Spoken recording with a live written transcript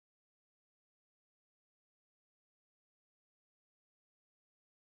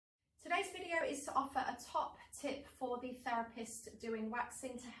Today's video is to offer a top tip for the therapist doing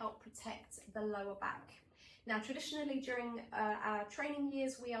waxing to help protect the lower back. Now, traditionally during our training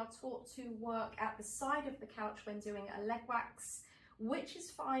years, we are taught to work at the side of the couch when doing a leg wax, which is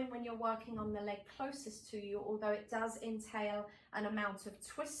fine when you're working on the leg closest to you, although it does entail an amount of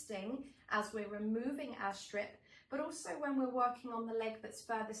twisting as we're removing our strip. But also when we're working on the leg that's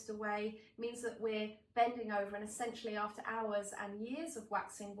furthest away, means that we're bending over, and essentially after hours and years of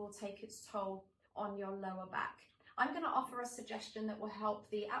waxing will take its toll on your lower back. I'm going to offer a suggestion that will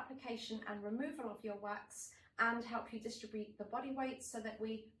help the application and removal of your wax and help you distribute the body weight so that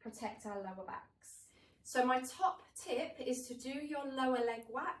we protect our lower backs. So my top tip is to do your lower leg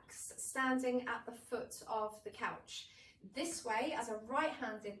wax standing at the foot of the couch. This way, as a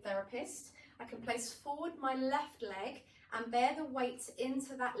right-handed therapist, I can place forward my left leg and bear the weight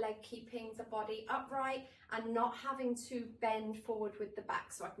into that leg, keeping the body upright and not having to bend forward with the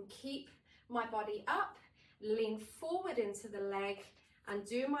back. So I can keep my body up, lean forward into the leg and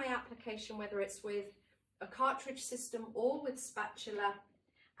do my application, whether it's with a cartridge system or with spatula,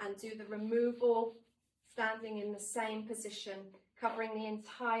 and do the removal standing in the same position, covering the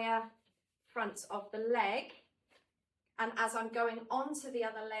entire front of the leg. And as I'm going onto the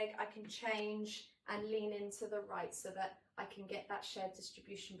other leg, I can change and lean into the right so that I can get that shared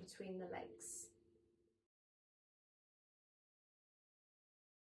distribution between the legs.